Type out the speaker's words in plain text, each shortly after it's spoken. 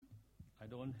I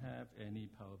don't have any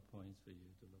PowerPoints for you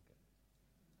to look at.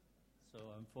 So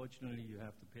unfortunately, you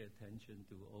have to pay attention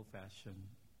to old-fashioned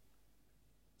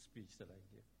speech that I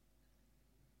give.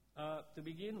 To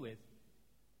begin with,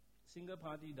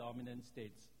 single-party dominant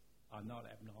states are not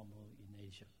abnormal in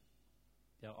Asia.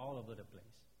 They're all over the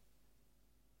place.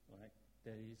 Right?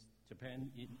 There is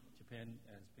Japan,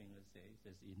 as Pingler says,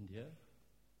 there's India.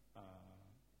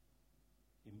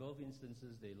 In both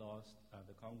instances, they lost,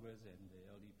 the Congress and the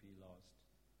LDP lost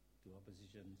to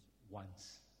oppositions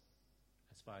once,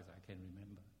 as far as I can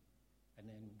remember, and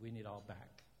then win it all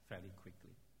back fairly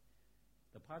quickly.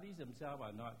 The parties themselves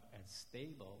are not as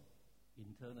stable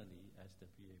internally as the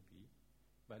PAP,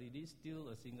 but it is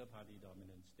still a single-party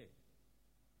dominant state.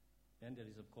 Then there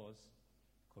is, of course,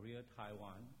 Korea,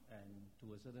 Taiwan, and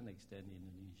to a certain extent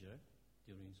Indonesia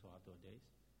during Suharto days.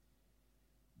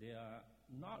 They are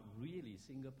not really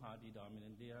single-party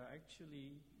dominant. They are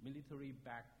actually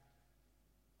military-backed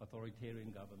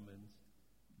authoritarian governments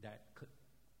that could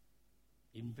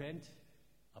invent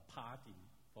a party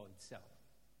for itself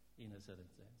in a certain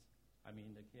sense. I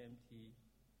mean, the KMT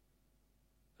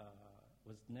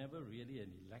was never really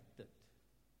an elected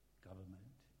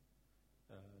government.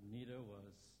 Neither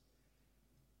was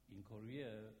in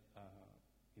Korea,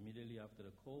 immediately after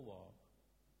the Cold War,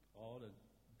 all the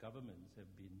governments have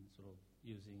been sort of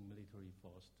using military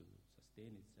force to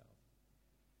sustain itself.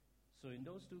 So in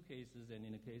those two cases, and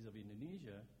in the case of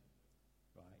Indonesia,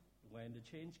 right, when the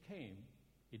change came,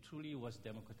 it truly was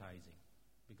democratizing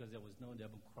because there was no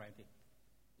democratic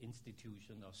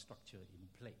institution or structure in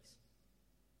place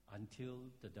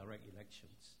until the direct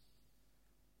elections.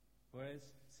 Whereas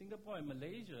Singapore and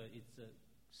Malaysia, it's a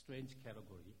strange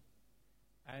category.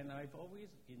 And I've always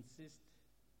insisted,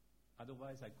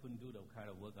 otherwise I couldn't do the kind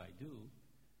of work I do,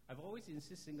 I've always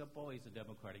insisted Singapore is a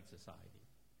democratic society.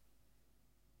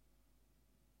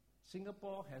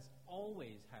 Singapore has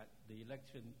always had the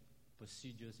election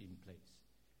procedures in place.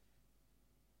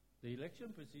 The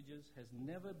election procedures has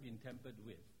never been tampered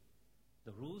with.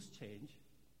 The rules change,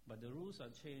 but the rules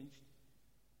are changed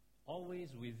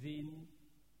always within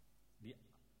the,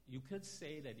 you could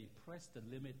say that it pressed the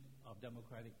limit of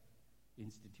democratic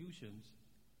institutions,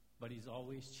 but it's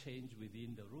always changed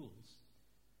within the rules.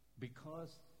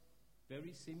 Because,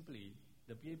 very simply,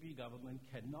 the PAP government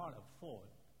cannot afford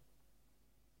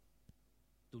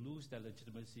to lose the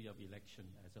legitimacy of election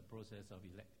as a process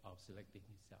of selecting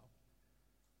itself.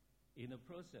 In the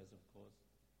process, of course,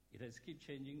 it has kept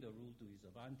changing the rule to its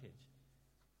advantage.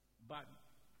 But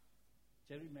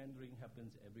gerrymandering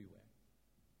happens everywhere,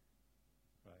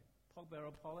 right? Pork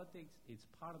barrel politics is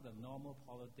part of the normal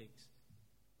politics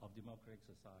of democratic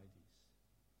societies.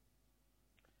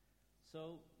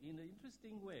 So, in an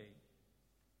interesting way,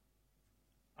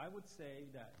 I would say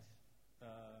that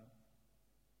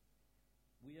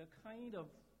we are kind of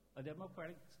a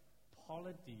democratic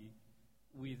polity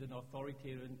with an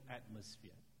authoritarian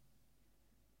atmosphere.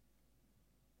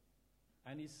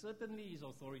 And it certainly is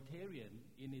authoritarian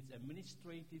in its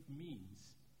administrative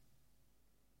means,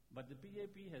 but the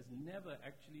PAP has never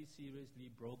actually seriously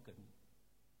broken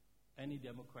any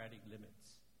democratic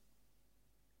limits,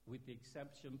 with the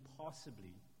exception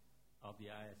possibly of the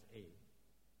ISA.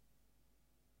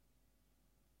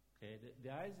 Okay, the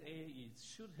ISA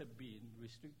should have been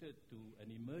restricted to an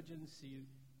emergency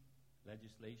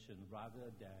legislation rather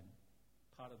than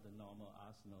part of the normal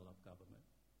arsenal of government.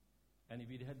 And if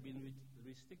it had been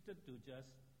restricted to just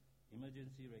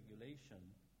emergency regulation,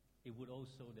 it would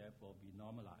also therefore be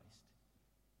normalized.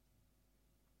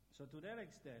 So to that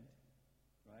extent,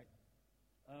 right,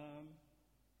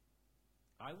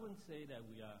 I wouldn't say that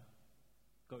we are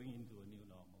going into a new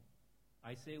normal.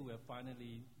 I say we're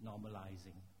finally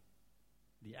normalizing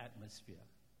the atmosphere,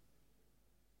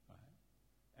 right?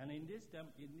 And in this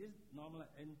normal,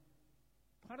 and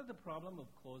part of the problem, of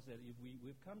course, that if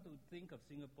we've come to think of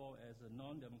Singapore as a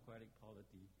non-democratic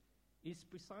polity is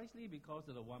precisely because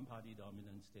of the one-party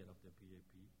dominant state of the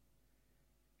PAP.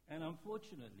 And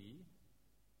unfortunately,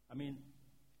 I mean,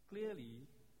 clearly,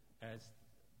 as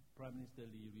Prime Minister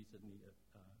Lee recently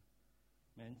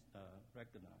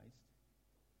recognized,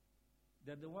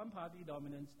 that the one-party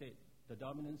dominant state, the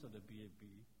dominance of the PAP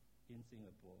in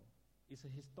Singapore, is a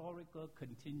historical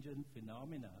contingent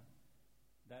phenomena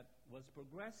that was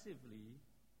progressively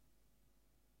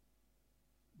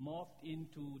morphed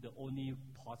into the only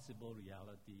possible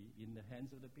reality in the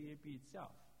hands of the PAP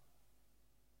itself.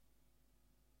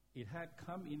 It had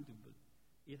come into,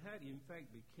 it had in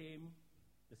fact became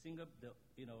the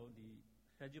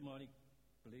hegemonic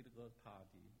political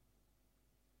party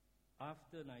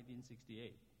after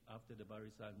 1968, after the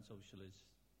Barisan Socialists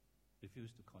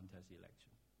refused to contest the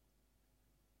election.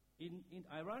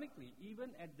 Ironically, even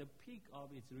at the peak of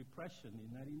its repression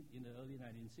in the early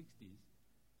 1960s,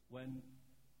 when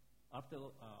after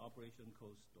Operation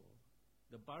Cold Storm,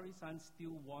 the Barisan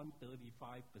still won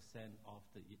 35% of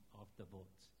the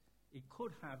votes. It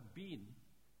could have been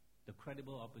the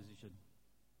credible opposition.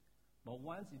 But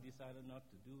once it decided not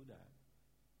to do that,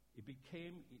 it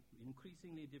became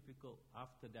increasingly difficult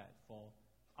after that for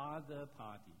other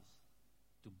parties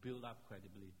to build up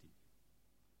credibility.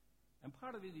 And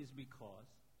part of it is because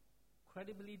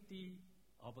credibility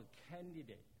of a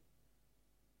candidate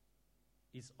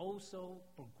is also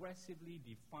progressively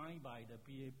defined by the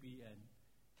PAP and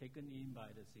taken in by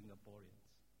the Singaporeans.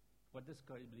 What does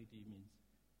credibility mean?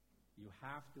 You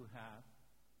have to have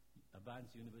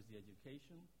advanced university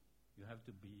education, you have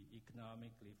to be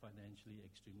economically, financially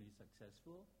extremely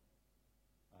successful,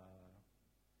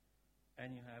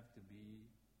 and you have to be,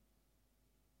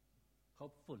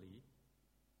 hopefully,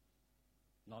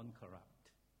 non-corrupt.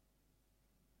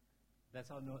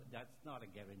 That's not a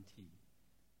guarantee,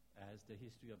 as the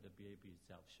history of the PAP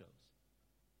itself shows.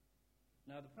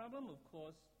 Now, the problem, of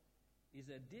course, is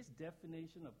that this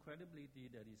definition of credibility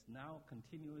that is now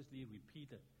continuously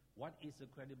repeated, what is a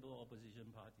credible opposition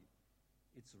party?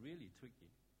 It's really tricky,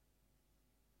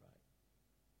 right?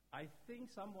 I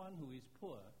think someone who is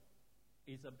poor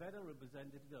is a better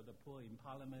representative of the poor in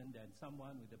parliament than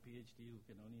someone with a PhD who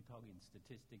can only talk in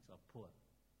statistics of poor.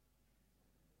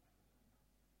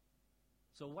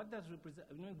 So what does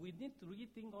represent, we need to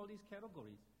rethink all these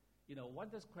categories.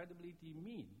 What does credibility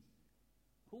mean?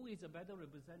 Who is a better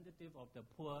representative of the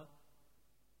poor?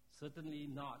 Certainly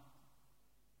not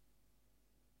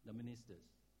the ministers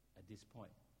at this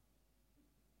point.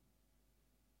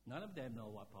 None of them know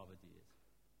what poverty is.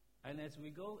 And as we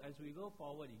go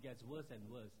forward, it gets worse and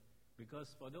worse.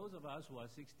 Because for those of us who are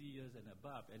 60 years and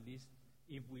above, at least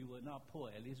if we were not poor,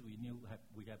 at least we knew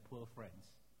we had poor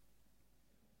friends.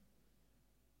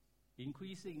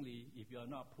 Increasingly, if you are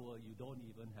not poor, you don't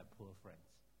even have poor friends.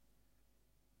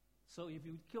 So if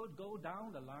you go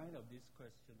down the line of this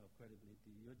question of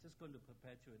credibility, you're just going to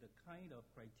perpetuate a kind of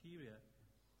criteria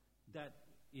that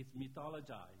is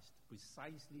mythologized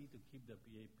precisely to keep the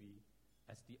PAP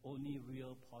as the only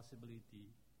real possibility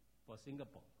for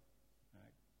Singapore.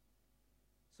 Right?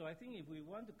 So I think if we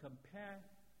want to compare,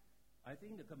 I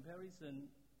think the comparison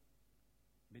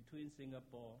between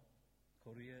Singapore,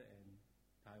 Korea, and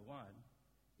Taiwan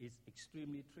is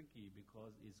extremely tricky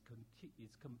because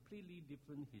it's completely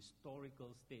different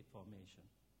historical state formation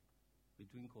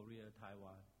between Korea,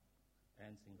 Taiwan,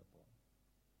 and Singapore.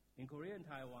 In Korea and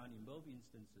Taiwan, in both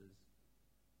instances,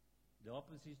 the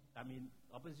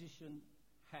opposition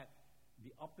had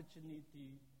the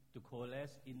opportunity to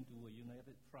coalesce into a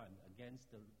united front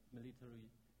against the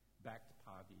military-backed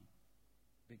party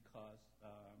because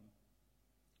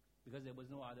there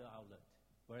was no other outlet.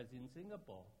 Whereas in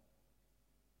Singapore,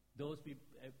 those people,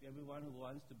 everyone who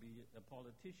wants to be a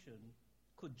politician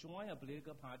could join a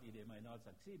political party. They might not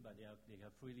succeed, but they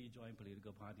have freely joined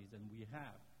political parties, and we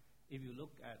have. If you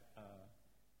look at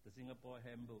the Singapore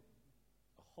handbook,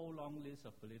 a whole long list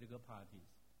of political parties,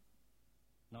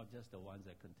 not just the ones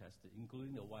that contested,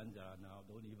 including the ones that now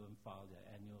don't even file their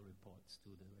annual reports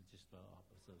to the Register of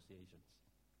Associations.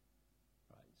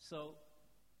 Right. So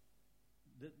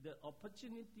the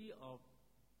opportunity of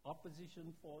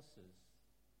opposition forces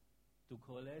to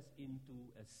coalesce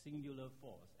into a singular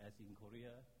force, as in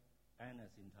Korea and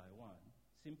as in Taiwan,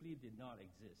 simply did not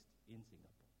exist in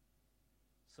Singapore.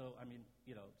 So,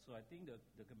 so I think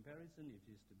the comparison, if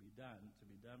it is to be done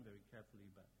very carefully,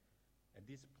 but at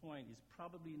this point, it's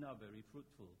probably not very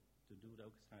fruitful to do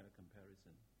those kind of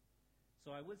comparison.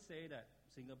 So I would say that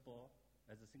Singapore,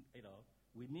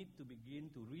 we need to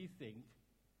begin to rethink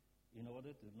in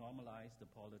order to normalize the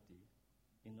polity,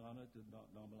 in order to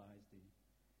normalize the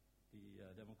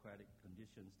democratic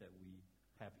conditions that we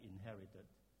have inherited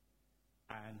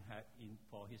and have,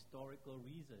 for historical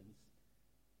reasons,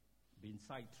 been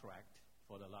sidetracked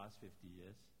for the last 50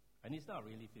 years. And it's not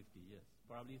really 50 years,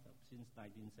 probably since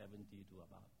 1970 to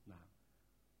about now.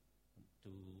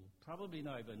 To probably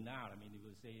not even now. You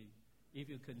will say, if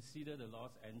you consider the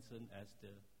lost ensign as the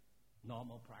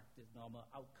normal practice, normal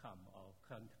outcome of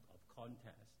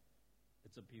contest,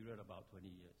 it's a period of about 20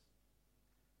 years.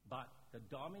 But the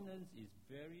dominance is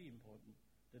very important.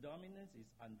 The dominance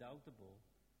is undoubtable,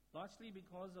 largely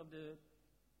because of the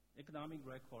economic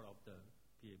record of the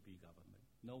PAP government.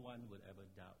 No one would ever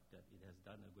doubt that it has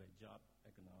done a great job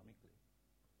economically,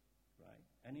 right?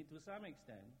 And to some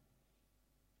extent,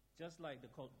 just like the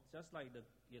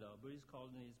British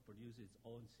colonies produce its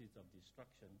own seeds of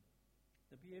destruction,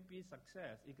 the PAP's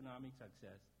success, economic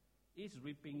success, is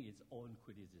reaping its own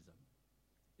criticism.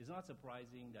 It's not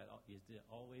surprising that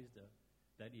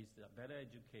that is the better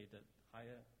educated,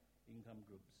 higher income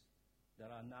groups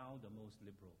that are now the most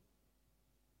liberal,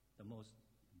 the most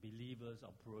believers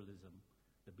of pluralism,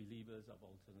 the believers of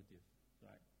alternative,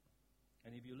 right?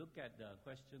 And if you look at the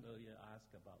question earlier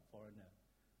asked about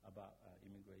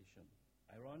immigration,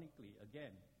 ironically,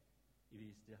 again, it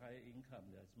is the higher income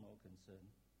that's more concerned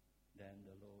than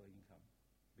the lower income,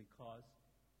 because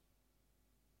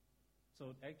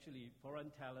so actually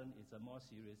foreign talent is a more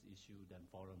serious issue than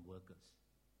foreign workers,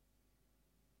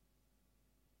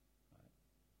 right?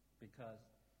 Because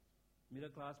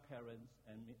middle-class parents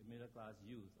and middle-class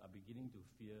youth are beginning to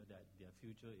fear that their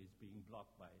future is being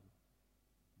blocked by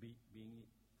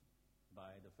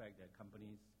the fact that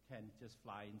companies can just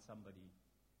fly in somebody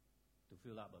to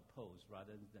fill up a post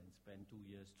rather than spend 2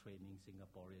 years training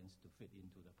Singaporeans to fit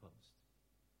into the post.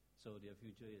 So their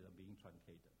future is being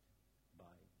truncated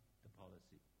by the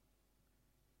policy.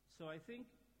 So I think,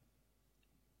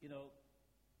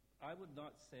 I would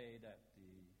not say that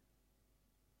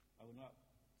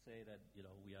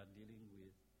we are dealing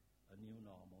with a new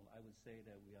normal. I would say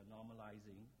that we are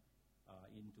normalizing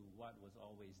into what was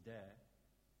always there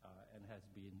and has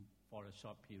been for a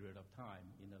short period of time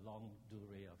in a long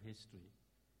durée of history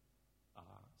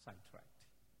sidetracked.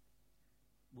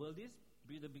 Will this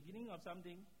be the beginning of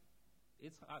something?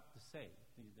 It's hard to say.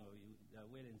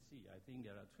 Wait and see. I think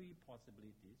there are 3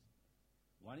 possibilities.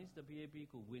 One is the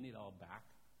PAP could win it all back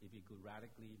if it could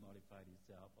radically modify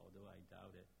itself, although I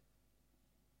doubt it.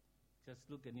 Just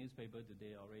look at newspaper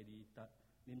today already.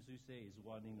 Lim Swee Say is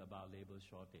warning about labor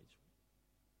shortage.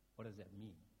 What does that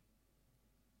mean?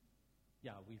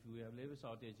 Yeah, if we have labor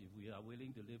shortage, if we are willing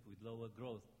to live with lower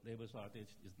growth, labor shortage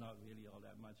is not really all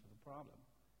that much of a problem,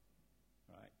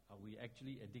 right? Are we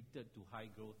actually addicted to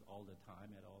high growth all the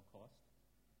time at all costs?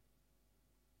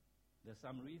 There's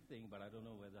some rethink, but I don't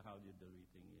know how deep the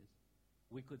rethink is.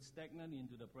 We could stagnate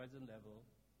into the present level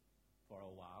for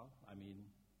a while. I mean,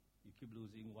 you keep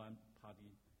losing one party,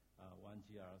 one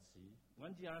GRC.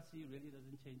 One GRC really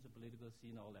doesn't change the political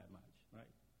scene all that much,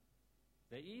 right?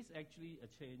 There is actually a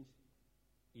change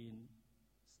in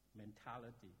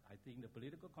mentality. I think the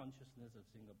political consciousness of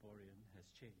Singaporean has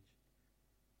changed,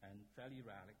 and fairly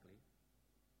radically.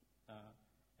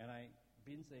 And I've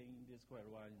been saying this quite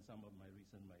a while in some of my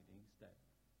recent writings, that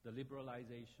the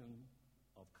liberalization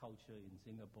of culture in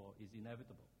Singapore is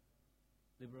inevitable.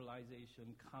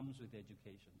 Liberalization comes with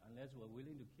education. Unless we're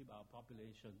willing to keep our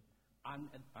population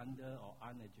under or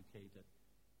uneducated,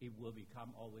 it will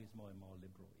become always more and more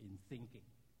liberal in thinking.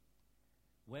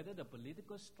 Whether the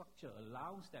political structure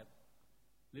allows that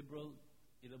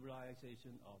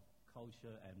liberalization of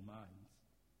culture and minds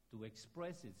to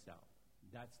express itself,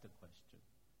 that's the question.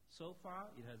 So far,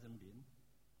 it hasn't been.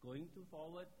 Going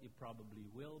forward, it probably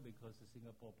will, because the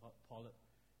Singapore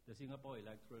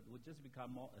electorate would just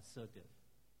become more assertive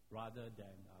rather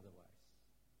than otherwise.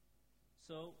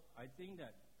 So I think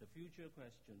that the future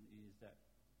question is that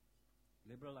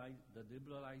the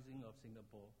liberalizing of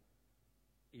Singapore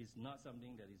is not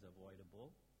something that is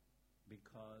avoidable,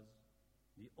 because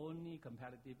the only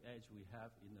competitive edge we have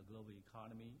in the global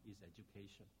economy is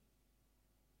education.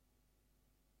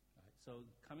 Right? So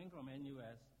coming from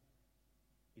NUS,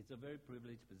 it's a very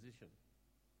privileged position,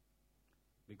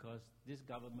 because this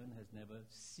government has never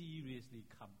seriously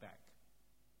cut back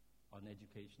on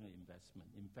educational investment.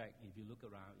 In fact, if you look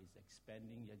around, it's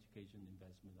expanding education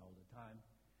investment all the time,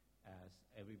 as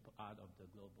every part of the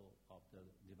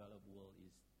developed world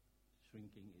is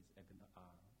shrinking its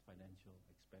financial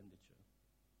expenditure.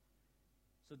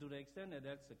 So to the extent that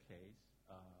that's the case,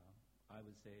 I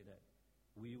would say that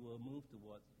we will move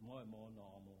towards more and more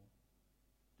normal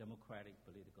democratic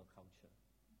political culture.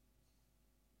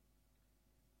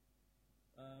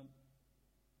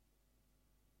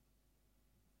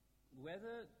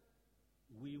 Whether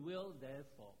we will,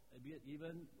 therefore,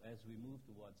 even as we move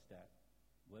towards that,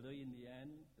 whether in the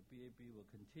end the PAP will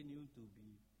continue to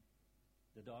be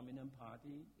the dominant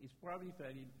party is probably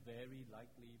very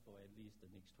likely for at least the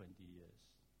next 20 years.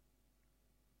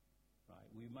 Right?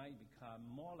 We might become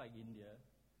more like India,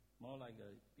 more like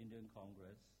an Indian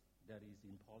Congress that is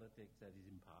in politics, that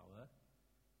is in power,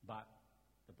 but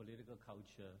the political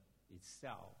culture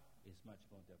itself is much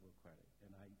more democratic.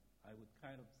 And I would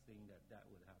kind of think that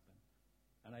would happen.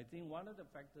 And I think one of the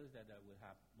factors that would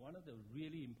happen, one of the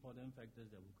really important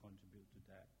factors that would contribute to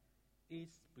that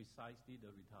is precisely the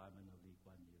retirement of Lee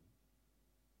Kuan Yew.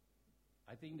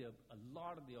 I think a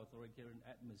lot of the authoritarian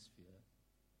atmosphere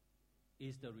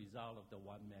is the result of the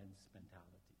one man's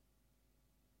mentality.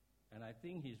 And I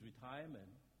think his retirement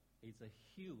is a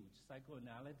huge,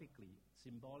 psychoanalytically,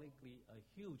 symbolically, a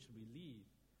huge relief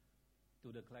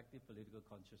to the collective political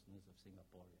consciousness of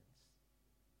Singaporeans.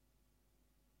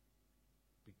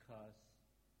 Because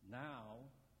now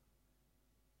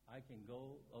I can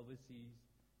go overseas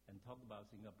and talk about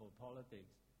Singapore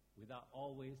politics without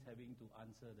always having to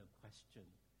answer the question,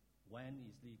 when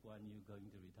is Lee Kuan Yew going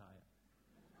to retire?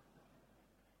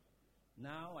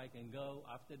 Now I can go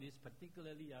after this,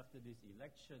 particularly after this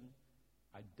election,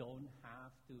 I don't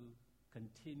have to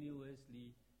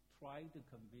continuously try to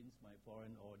convince my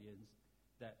foreign audience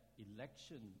that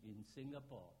election in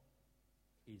Singapore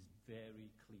is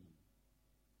very clean,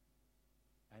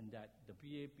 and that the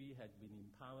PAP had been in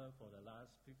power for the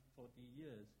last 40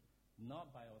 years,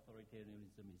 not by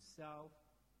authoritarianism itself,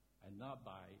 and not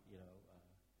by,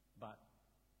 but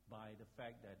by the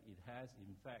fact that it has,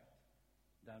 in fact,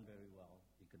 done very well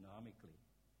economically.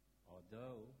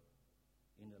 Although,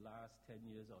 in the last 10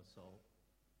 years or so,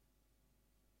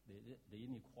 the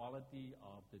inequality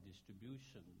of the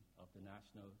distribution of the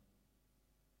national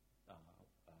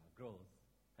growth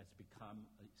has become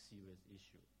a serious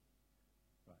issue.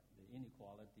 Right. The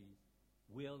inequality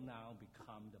will now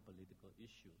become the political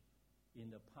issue.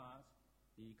 In the past,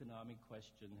 the economic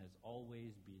question has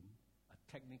always been a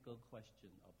technical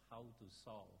question of how to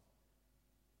solve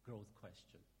growth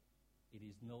question. It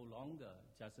is no longer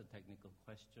just a technical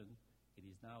question. It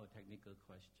is now a technical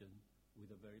question with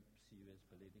a very serious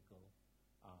political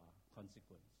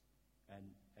consequence. And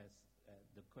as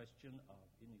the question of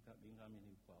income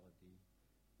inequality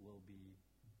will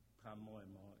become more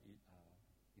and more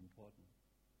important.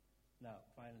 Now,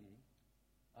 finally,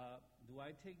 do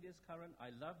I take this current?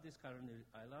 I love the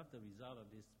result of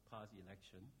this past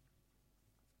election.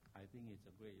 I think it's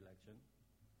a great election.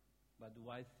 But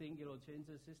do I think it will change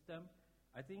the system?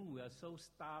 I think we are so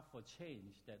starved for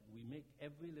change that we make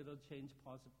every little change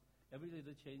possible, every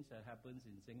little change that happens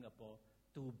in Singapore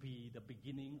to be the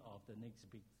beginning of the next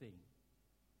big thing.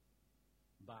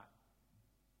 But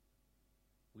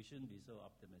we shouldn't be so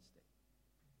optimistic.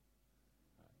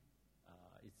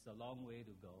 It's a long way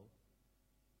to go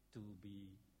to be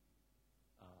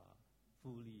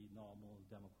fully normal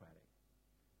democratic.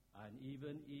 And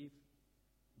even if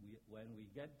when we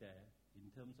get there, in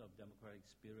terms of democratic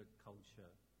spirit culture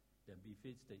that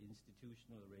befits the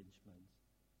institutional arrangements,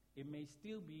 it may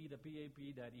still be the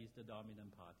PAP that is the dominant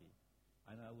party,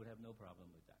 and I would have no problem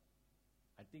with that.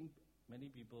 I think many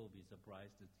people will be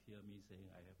surprised to hear me saying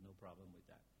I have no problem with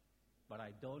that. But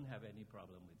I don't have any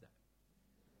problem with that.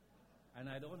 And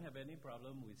I don't have any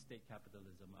problem with state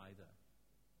capitalism either.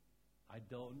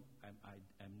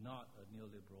 I'm not a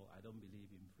neoliberal. I don't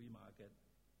believe in free market.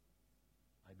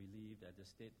 I believe that the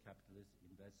state capitalist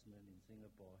investment in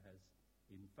Singapore has,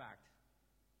 in fact,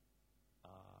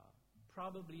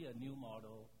 probably a new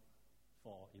model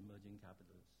for emerging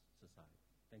capitalist society.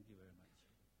 Thank you very much.